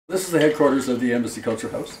This is the headquarters of the Embassy Culture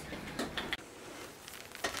House.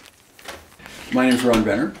 My name is Ron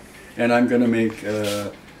Benner, and I'm going to make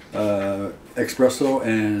espresso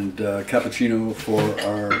and cappuccino for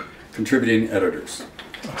our contributing editors,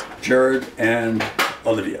 Jared and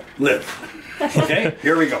Olivia. Liv. Okay,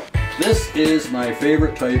 here we go. This is my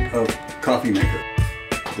favorite type of coffee maker.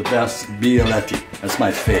 The best Bialetti. That's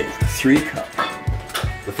my fave. 3 cup.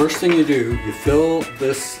 The first thing you do, you fill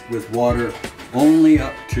this with water only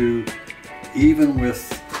up to even with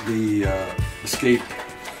the escape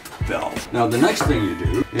valve. Now the next thing you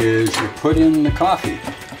do is you put in the coffee.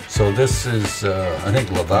 So this is, I think,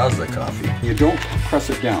 Lavazza coffee. You don't press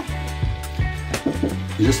it down.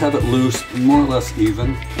 You just have it loose, more or less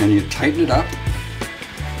even, and you tighten it up,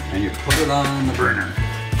 and you put it on the burner.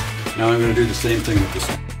 Now I'm going to do the same thing with this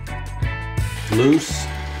one. Loose,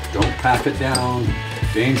 don't pack it down,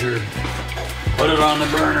 danger. Put it on the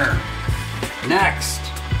burner. Next,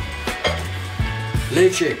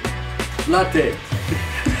 leche, latte,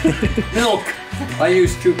 milk. I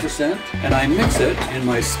use 2% and I mix it in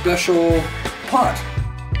my special pot.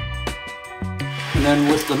 And then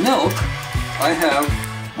with the milk, I have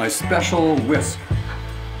my special whisk.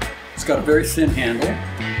 It's got a very thin handle.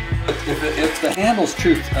 If the handle's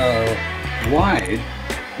too wide,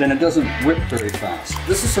 then it doesn't whip very fast.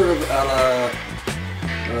 This is sort of a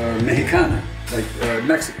la Mexicana, like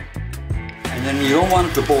Mexican. And then you don't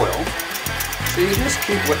want it to boil, so you just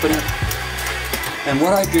keep whipping it. And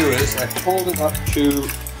what I do is I hold it up to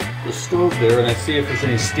the stove there and I see if there's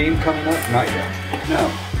any steam coming up. Not yet.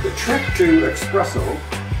 Now, the trick to espresso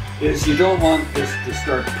is you don't want this to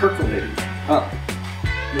start percolating up.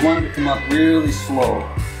 You want it to come up really slow.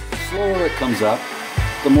 The slower it comes up,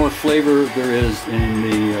 the more flavor there is in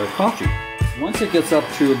the coffee. Once it gets up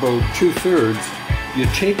to about 2/3, you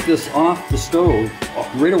take this off the stove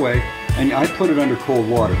right away and I put it under cold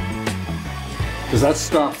water because that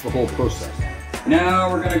stops the whole process.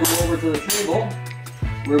 Now we're going to go over to the table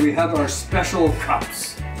where we have our special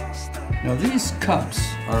cups. Now these cups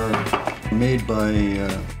are made by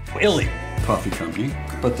Illy Coffee Company,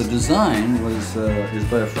 but the design is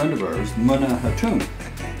by a friend of ours, Muna Hatoum,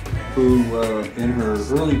 who in her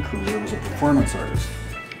early career was a performance artist,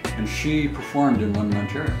 and she performed in London,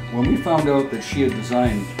 Ontario. When we found out that she had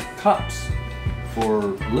designed cups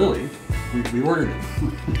for Lily, we ordered it.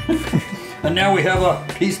 And now we have a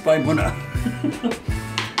piece by Muna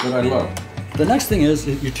that I love. The next thing is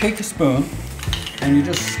you take a spoon and you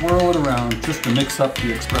just swirl it around just to mix up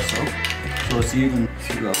the espresso so it's even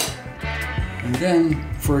throughout. And then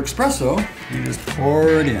for espresso, you just pour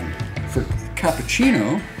it in. For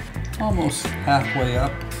cappuccino, almost halfway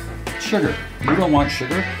up, sugar. You don't want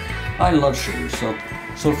sugar. I love sugar,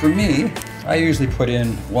 so for me, I usually put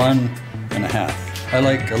in 1.5. I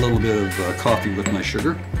like a little bit of coffee with my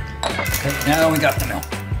sugar. Okay, now we got the milk.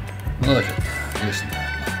 Look at that, isn't that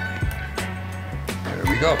lovely? There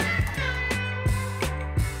we go.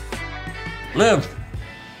 Liv,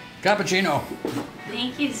 cappuccino.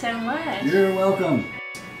 Thank you so much. You're welcome.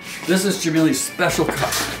 This is Jamelie's special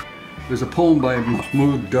cup. There's a poem by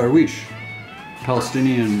Mahmoud Darwish,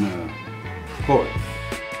 Palestinian poet.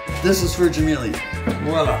 This is for Jamelie.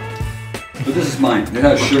 Voila. But this is mine. It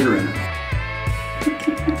has sugar in it.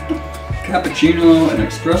 Cappuccino and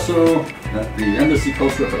espresso at the Embassy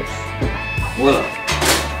Culture House. Voila.